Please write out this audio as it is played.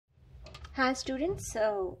Hi students,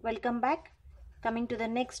 welcome back. Coming to the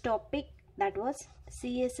next topic, that was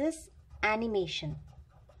CSS animation.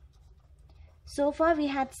 So far we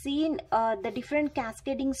had seen the different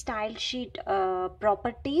cascading style sheet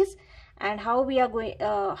properties and how we are going,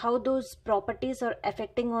 how those properties are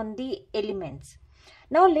affecting on the elements.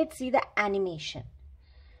 Now let's see the animation.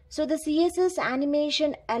 So the CSS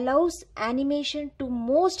animation allows animation to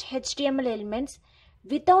most HTML elements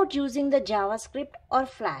without using the JavaScript or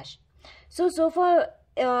Flash. So far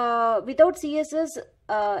without CSS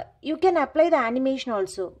you can apply the animation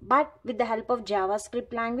also, but with the help of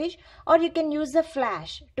JavaScript language, or you can use the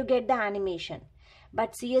Flash to get the animation.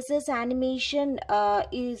 But CSS animation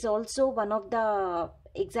is also one of the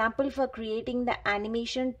example for creating the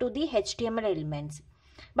animation to the HTML elements,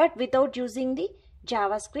 but without using the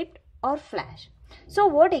JavaScript or Flash. So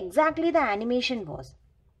what exactly the animation was?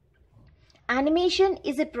 Animation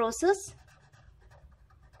is a process.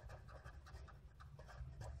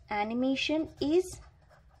 Animation is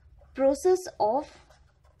process of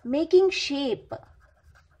making shape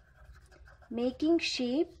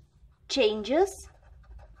changes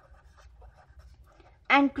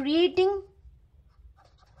and creating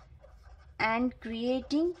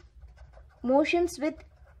motions with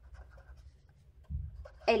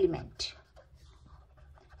element.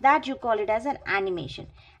 That you call it as an animation.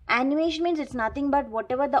 Animation means it's nothing but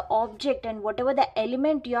whatever the object and whatever the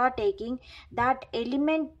element you are taking, that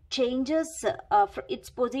element changes its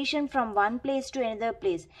position from one place to another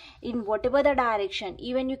place in whatever the direction.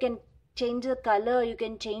 Even you can change the color, you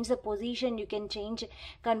can change the position, you can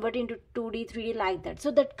convert into 2D, 3D like that.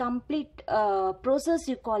 So that complete process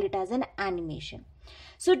you call it as an animation.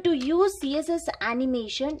 So to use CSS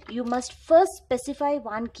animation, you must first specify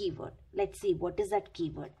one keyword. Let's see what is that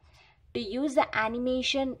keyword. To use the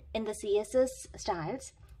animation in the CSS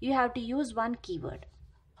styles, you have to use one keyword.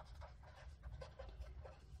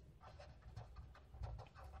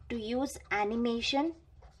 To use animation,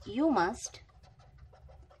 you must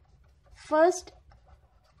first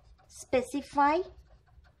specify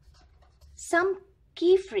some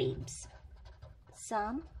keyframes.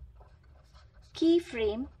 Some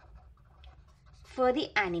keyframe for the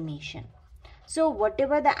animation. So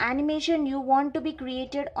whatever the animation you want to be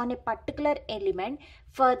created on a particular element,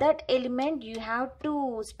 for that element you have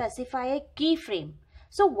to specify a keyframe.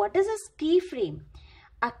 So what is a keyframe?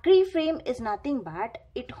 A keyframe is nothing but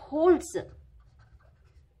it holds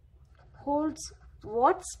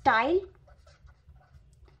what style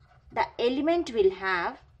the element will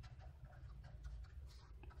have.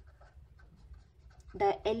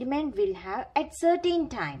 The element will have at certain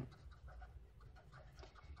time.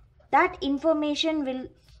 That information will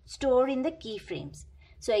store in the keyframes.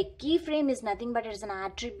 So a keyframe is nothing but it's an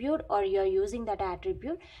attribute, or you are using that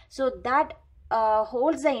attribute. So that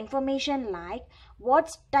holds the information like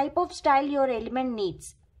what type of style your element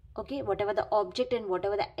needs. Okay, whatever the object and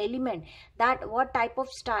whatever the element, that what type of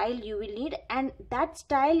style you will need, and that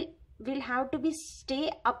style will have to be stay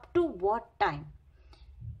up to what time.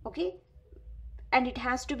 Okay, and it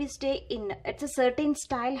has to be stay in, it's a certain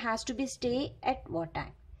style has to be stay at what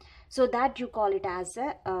time. So that you call it as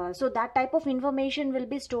a, so that type of information will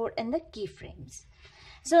be stored in the keyframes.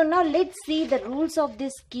 So now let's see the rules of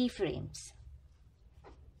these keyframes.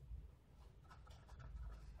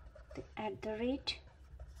 The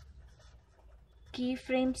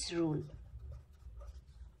 @keyframes rule.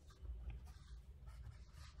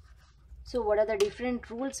 So what are the different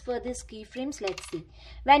rules for these keyframes? Let's see.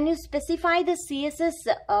 When you specify the CSS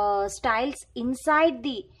styles inside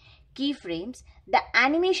the keyframes, the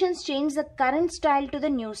animations change the current style to the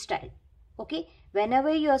new style. Okay, whenever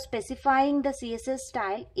you are specifying the CSS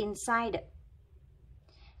style inside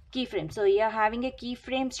keyframe, so you are having a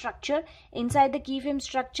keyframe structure. Inside the keyframe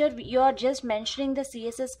structure, you are just mentioning the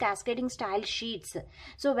CSS cascading style sheets.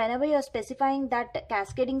 So whenever you are specifying that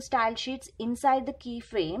cascading style sheets inside the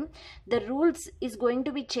keyframe, the rules is going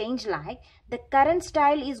to be changed, like the current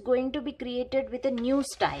style is going to be created with a new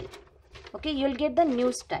style. Okay, you will get the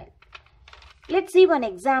new style. Let's see one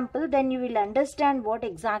example, then you will understand what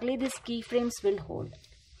exactly these keyframes will hold.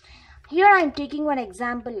 Here I am taking one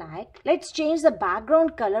example, like let's change the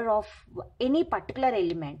background color of any particular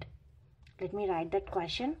element. Let me write that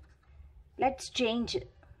question. Let's change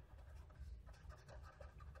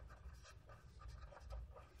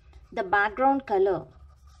the background color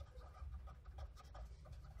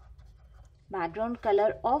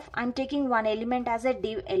of, I'm taking one element as a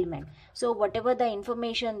div element. So whatever the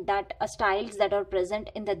information that styles that are present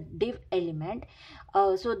in the div element,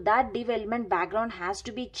 so that div element background has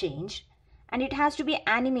to be changed and it has to be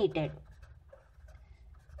animated.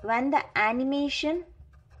 When the animation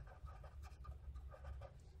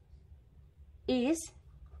is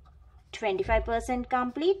 25%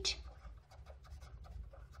 complete,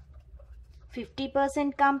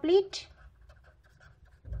 50% complete,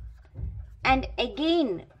 and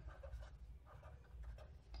again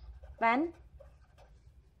when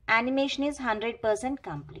animation is 100%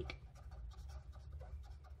 complete.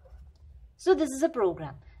 So this is a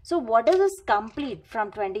program. So what does this complete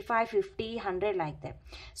from 25, 50, 100 like that?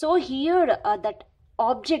 So here that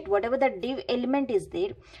object, whatever the div element is there,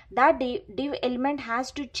 that div element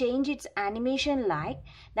has to change its animation, like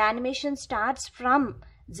the animation starts from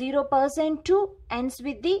 0% to ends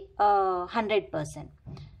with the 100%.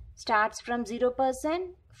 Starts from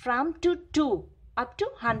 0% from to 2 up to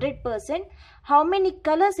 100%. How many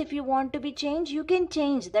colors if you want to be changed, you can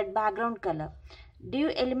change that background color.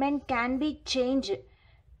 Div element can be changed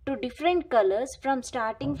to different colors from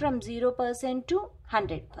starting from 0% to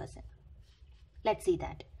 100%. Let's see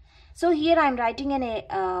that. So here I am writing an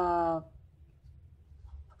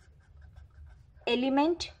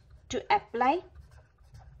element to apply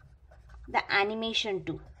the animation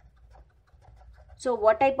to. So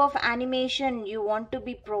what type of animation you want to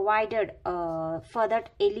be provided for that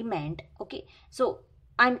element? Okay, so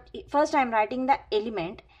first I'm writing the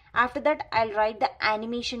element. After that I'll write the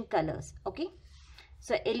animation colors. Okay,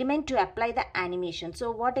 so element to apply the animation.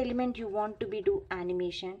 So what element you want to be do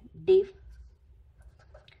animation? Div.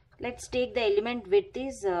 Let's take the element width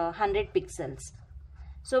is 100 pixels.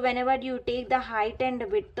 So whenever you take the height and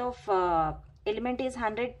width of element is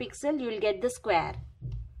 100 pixel, you will get the square.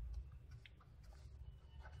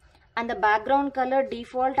 And the background color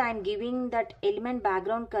default, I am giving that element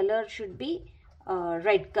background color should be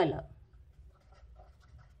red color.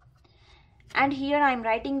 And here I am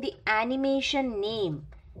writing the animation name.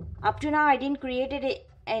 Up to now I didn't create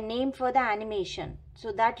a name for the animation,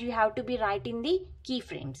 so that you have to be writing the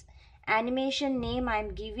keyframes. Animation name I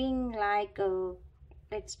am giving like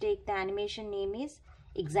let's take the animation name is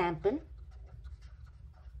example.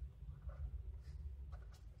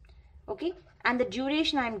 Okay, and the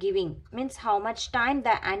duration I am giving means how much time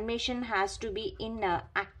the animation has to be in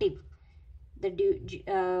active. The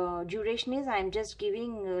duration is I am just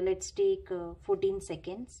giving let's take 14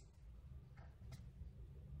 seconds.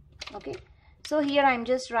 Okay, so here I am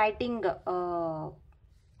just writing a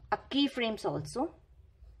keyframes also.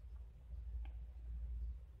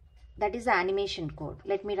 That is the animation code.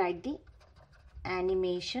 Let me write the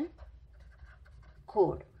animation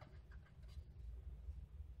code.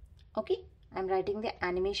 Okay, I am writing the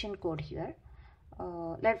animation code here.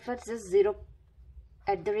 Let first just 0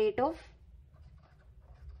 at the rate of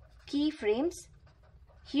keyframes.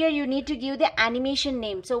 Here you need to give the animation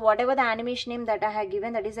name. So whatever the animation name that I have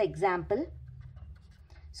given, that is example.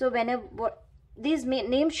 So whenever these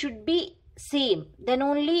names should be same, then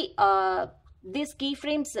only these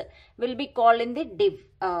keyframes will be called in the div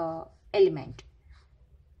element.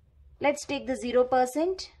 Let's take the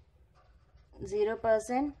 0%.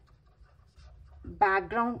 0%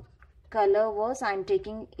 background color was, I am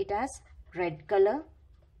taking it as red color.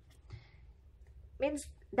 Means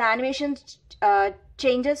the animation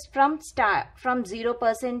changes from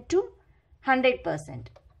 0% to 100%.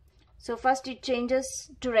 So first it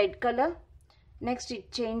changes to red color, next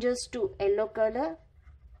it changes to yellow color.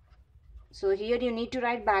 So here you need to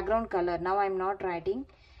write background color. Now I am not writing.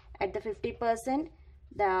 At the 50%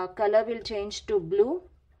 the color will change to blue,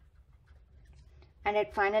 and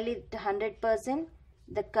at finally the 100%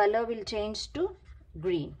 the color will change to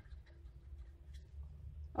green.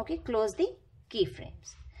 Okay, close the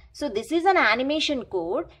keyframes. So this is an animation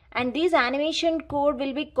code, and this animation code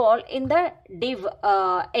will be called in the div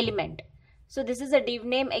element. So this is a div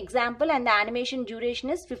name example, and the animation duration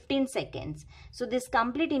is 15 seconds. So this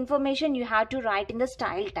complete information you have to write in the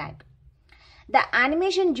style tag. The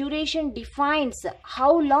animation duration defines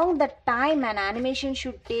how long the time an animation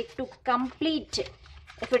should take to complete.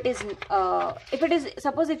 If it is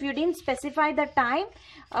suppose if you didn't specify the time,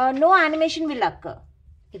 no animation will occur.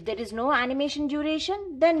 If there is no animation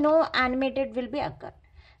duration, then no animated will be occur.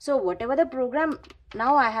 So whatever the program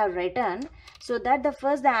now I have written, so that the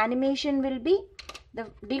first the animation will be, the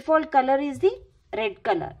default color is the red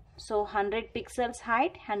color. So 100 pixels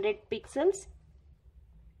height, 100 pixels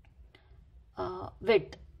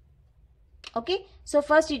width. Okay, so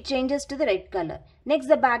first it changes to the red color. Next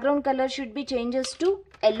the background color should be changes to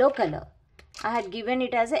yellow color. I had given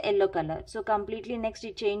it as a yellow color. So completely next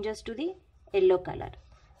it changes to the yellow color.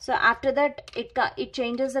 So after that it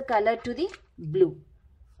changes the color to the blue.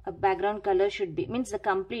 A background color should be, means the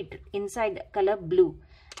complete inside color blue,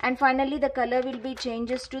 and finally the color will be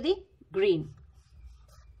changes to the green.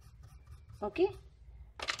 Okay,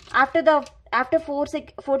 after the after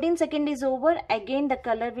 14 seconds is over, again the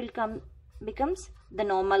color will becomes the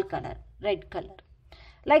normal color, red color.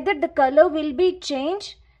 Like that the color will be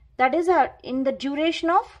changed, that is in the duration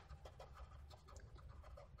of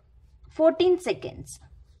 14 seconds.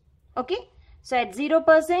 Okay, so at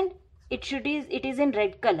 0% it is in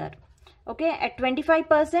red color. Okay, at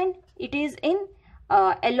 25% it is in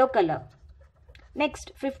yellow color.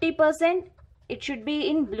 Next 50% it should be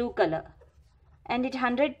in blue color, and at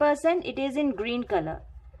 100% it is in green color.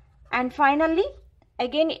 And finally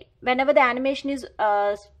again, whenever the animation is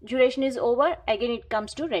duration is over, again it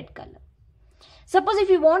comes to red color. Suppose if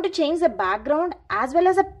you want to change the background as well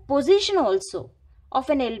as a position also of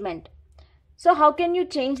an element, so how can you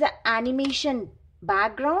change the animation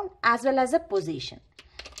background as well as a position?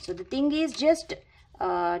 So the thing is just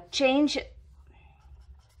change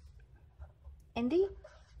in the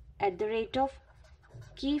 @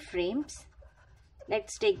 keyframes.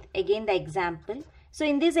 Let's take again the example. So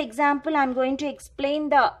in this example, I'm going to explain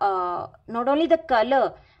the not only the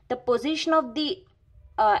color, the position of the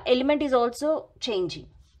element is also changing.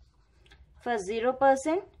 For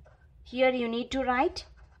 0%, here you need to write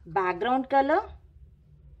background color.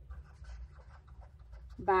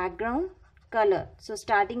 So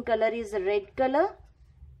starting color is the red color,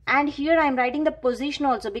 and here I am writing the position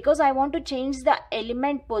also because I want to change the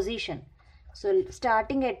element position. So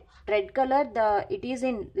starting at red color, it is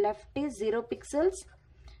in left is 0 pixels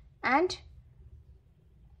and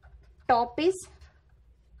top is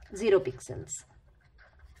 0 pixels.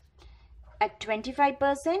 At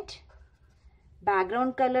 25%,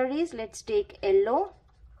 background color is, let's take yellow.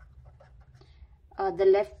 The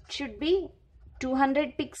left should be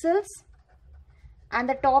 200 pixels and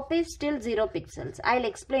the top is still 0 pixels. I'll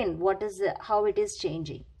explain how it is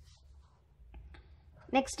changing.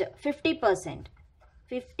 Next 50%.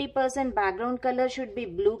 50% background color should be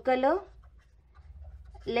blue color.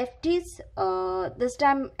 Left is this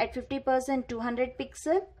time at 50% 200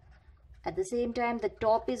 pixel. At the same time the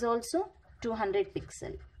top is also 200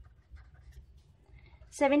 pixel.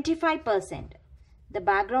 75%. The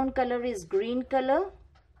background color is green color.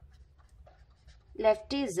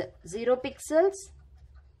 Left is 0 pixels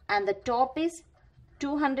and the top is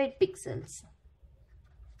 200 pixels.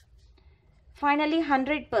 Finally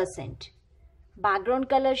 100%. Background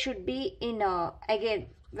color should be in again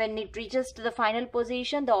when it reaches to the final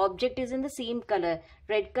position, the object is in the same color,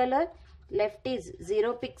 red color. Left is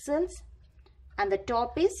 0 pixels and the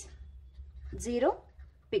top is 0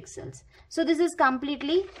 pixels. So this is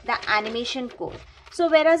completely the animation code. So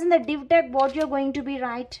whereas in the div tag, what you're going to be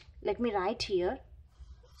write, let me write here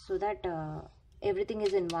so that everything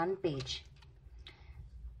is in one page.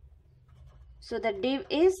 So the div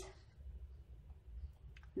is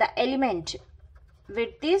the element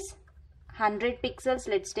width is 100 pixels.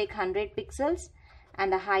 Let's take 100 pixels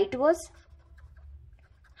and the height was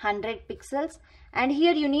 100 pixels. And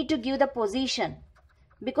here you need to give the position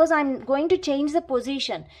because I'm going to change the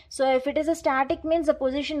position. So if it is a static means the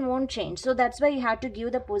position won't change. So that's why you have to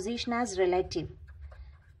give the position as relative.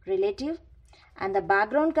 And the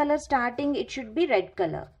background color starting, it should be red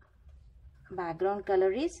color. Background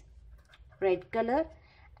color is red color.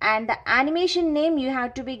 And the animation name you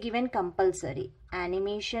have to be given compulsory.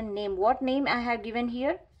 Animation name, what name I have given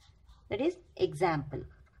here? That is example.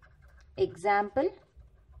 Example.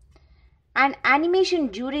 And animation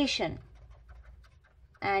duration.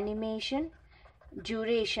 Animation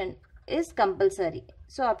duration is compulsory.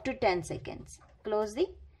 So up to 10 seconds. Close the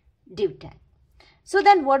div tag. So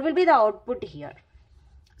then what will be the output here?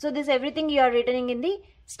 So this everything you are writing in the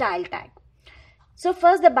style tag. So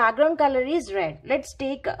first the background color is red. Let's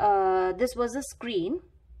take this was a screen.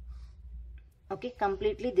 Okay,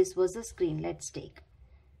 completely this was a screen. Let's take.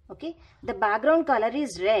 Okay, the background color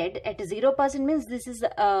is red at 0% means this is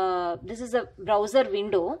a browser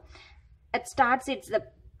window. It starts,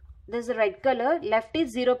 there's a red color, left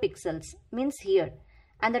is 0 pixels means here,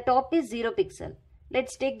 and the top is 0 pixel.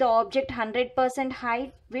 Let's take the object 100%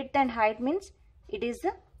 height, width and height means it is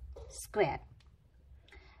the square.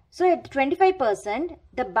 So at 25%,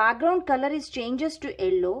 the background color is changes to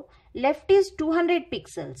yellow. Left is 200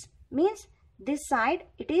 pixels means this side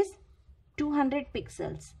it is 200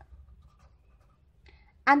 pixels.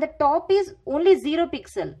 And the top is only 0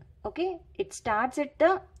 pixel. Okay, it starts at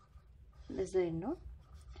the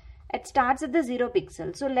it starts at the 0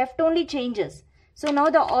 pixel. So left only changes. So now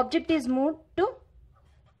the object is moved to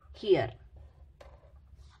here.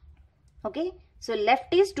 Okay, so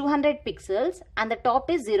left is 200 pixels and the top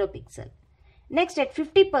is 0 pixel. Next at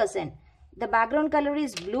 50%, the background color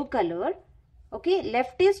is blue color. Okay,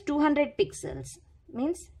 left is 200 pixels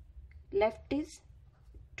means left is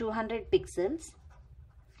 200 pixels,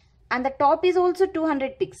 and the top is also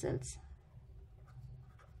 200 pixels.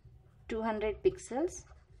 200 pixels.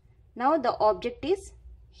 Now the object is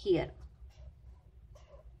here.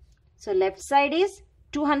 So left side is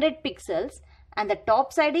 200 pixels and the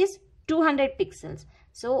top side is 200 pixels.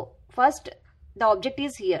 So first the object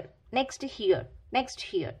is here, next here, next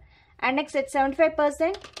here, and next at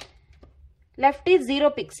 75% left is 0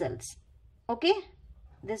 pixels. Okay,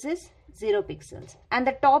 this is 0 pixels and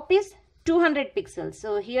the top is 200 pixels.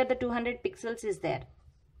 So here the 200 pixels is there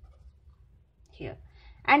here,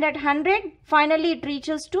 and at 100 finally it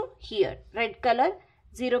reaches to here, red color,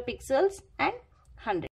 0 pixels and 100.